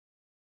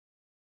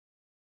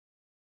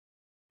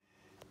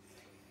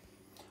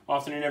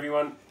Afternoon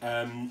everyone.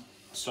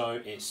 So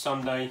it's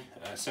Sunday,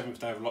 7th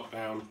day of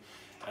lockdown,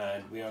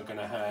 and we are going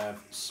to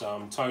have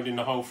some toad in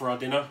the hole for our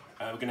dinner.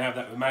 We're going to have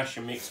that with mash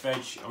and mixed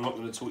veg. I'm not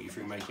going to talk you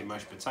through making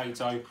mashed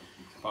potato,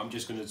 but I'm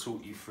just going to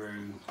talk you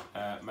through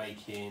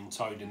making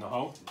toad in the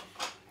hole.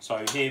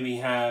 So here we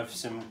have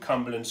some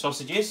Cumberland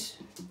sausages.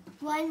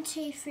 1,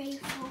 2, 3,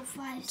 4,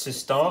 5. To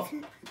start,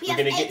 we're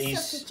going to get these.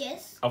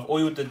 Sausages. I've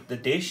oiled the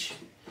dish.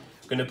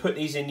 I'm going to put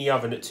these in the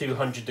oven at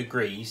 200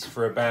 degrees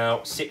for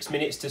about 6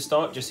 minutes to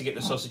start, just to get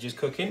the sausages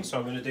cooking. So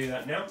I'm going to do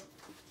that now.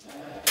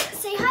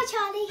 Say hi,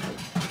 Charlie.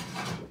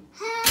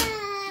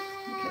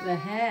 Hi. Look at the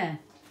hair.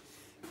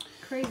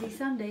 Crazy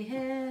Sunday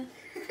hair.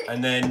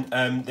 And then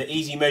the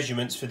easy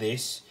measurements for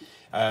this.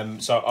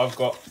 So I've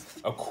got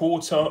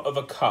 1/4 of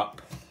a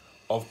cup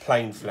of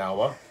plain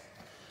flour,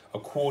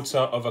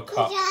 1/4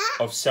 cup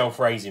of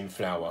self-raising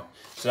flour.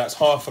 So that's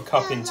 1/2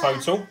 cup in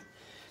total.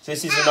 So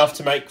this is enough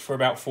to make for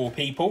about 4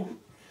 people.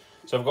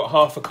 So I've got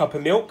 1/2 cup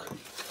of milk.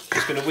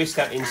 Just going to whisk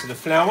that into the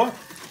flour.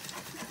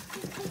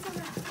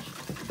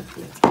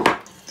 I'm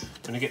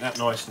going to get that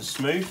nice and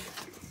smooth.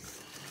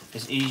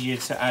 It's easier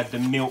to add the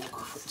milk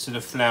to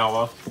the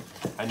flour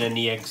and then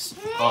the eggs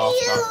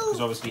after,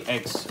 because obviously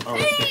eggs are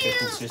a thicker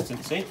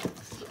consistency.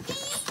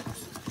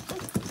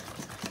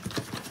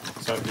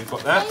 So we've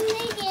got that.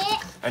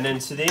 And then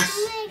to this,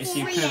 it's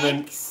the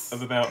equivalent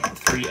of about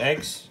 3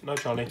 eggs. No,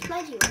 Charlie.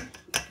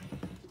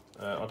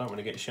 I don't want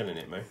to get shell in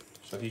it, Mo.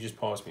 So if you just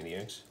pass me the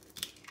eggs.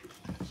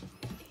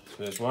 So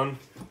there's 1.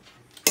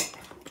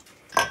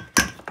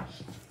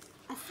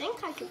 I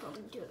think I could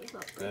probably do it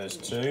without There's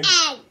breaking 2.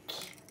 Egg.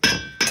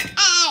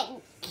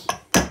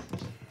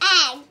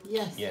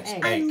 Yes, Yes,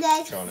 egg. egg, And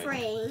there's Charlie.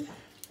 3.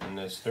 And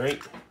there's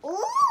 3.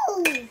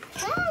 Ooh. then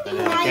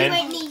Now you again.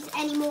 won't need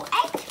any more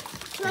egg.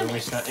 I'm going to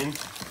whisk that in.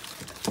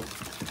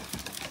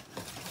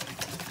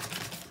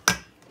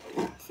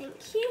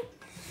 Thank you.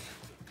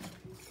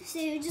 So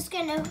you're just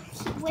going to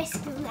keep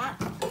whisking that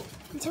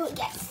until it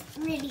gets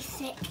really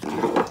thick.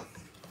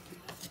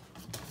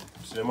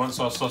 So then once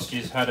our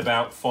sausages had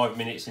about 5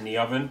 minutes in the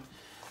oven,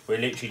 we're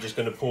literally just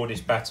going to pour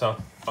this batter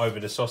over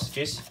the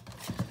sausages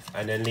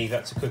and then leave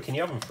that to cook in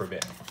the oven for a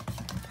bit.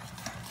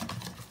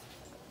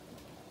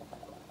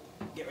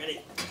 Get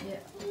ready. Yeah.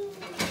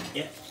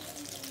 Yeah.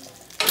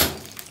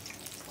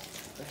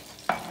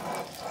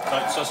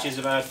 So sausages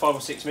have had 5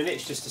 or 6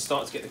 minutes just to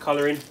start to get the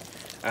colour in.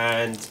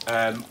 And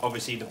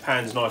obviously the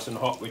pan's nice and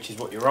hot, which is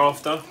what you're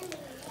after.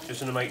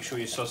 Just want to make sure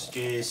your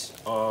sausages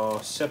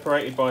are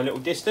separated by a little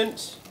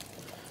distance.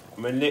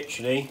 And we're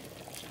literally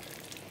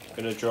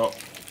going to drop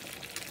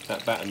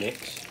that batter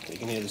mix. You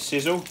can hear the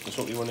sizzle, that's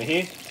what we want to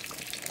hear.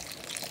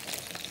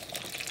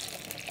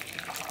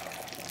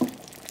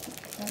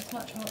 Don't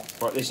touch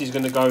hot. Right, this is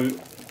going to go,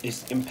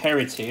 it's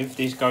imperative,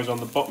 this goes on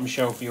the bottom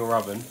shelf of your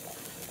oven.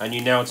 And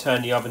you now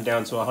turn the oven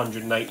down to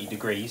 180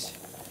 degrees.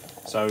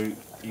 So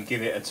you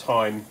give it a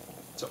time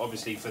to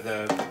obviously for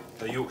the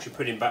Yorkshire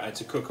pudding batter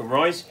to cook and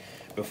rise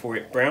before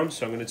it browns.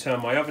 So I'm going to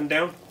turn my oven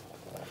down.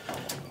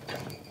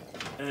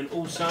 And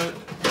also,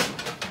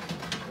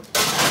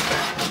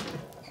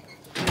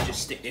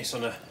 just stick this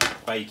on a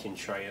baking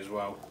tray as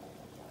well.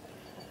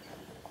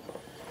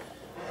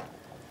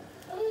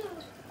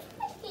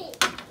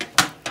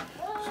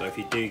 So if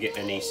you do get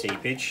any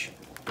seepage,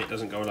 it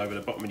doesn't go all over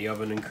the bottom of the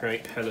oven and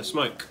create hella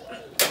smoke.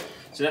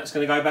 So that's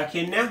going to go back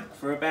in now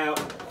for about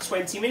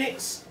 20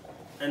 minutes.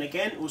 And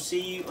again, we'll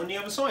see you on the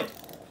other side.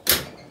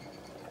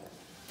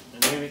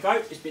 And here we go,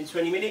 it's been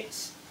 20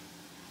 minutes.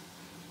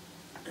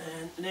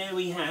 And there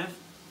we have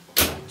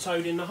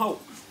toad in the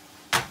hole.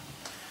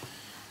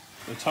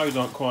 The toads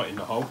aren't quite in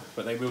the hole,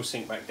 but they will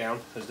sink back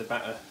down as the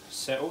batter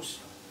settles.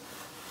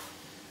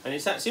 And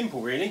it's that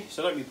simple really,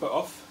 so don't be put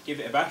off, give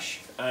it a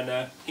bash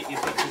and get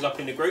your pictures up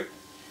in the group.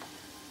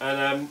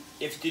 And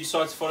if you do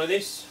decide to follow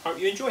this, hope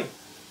you enjoy.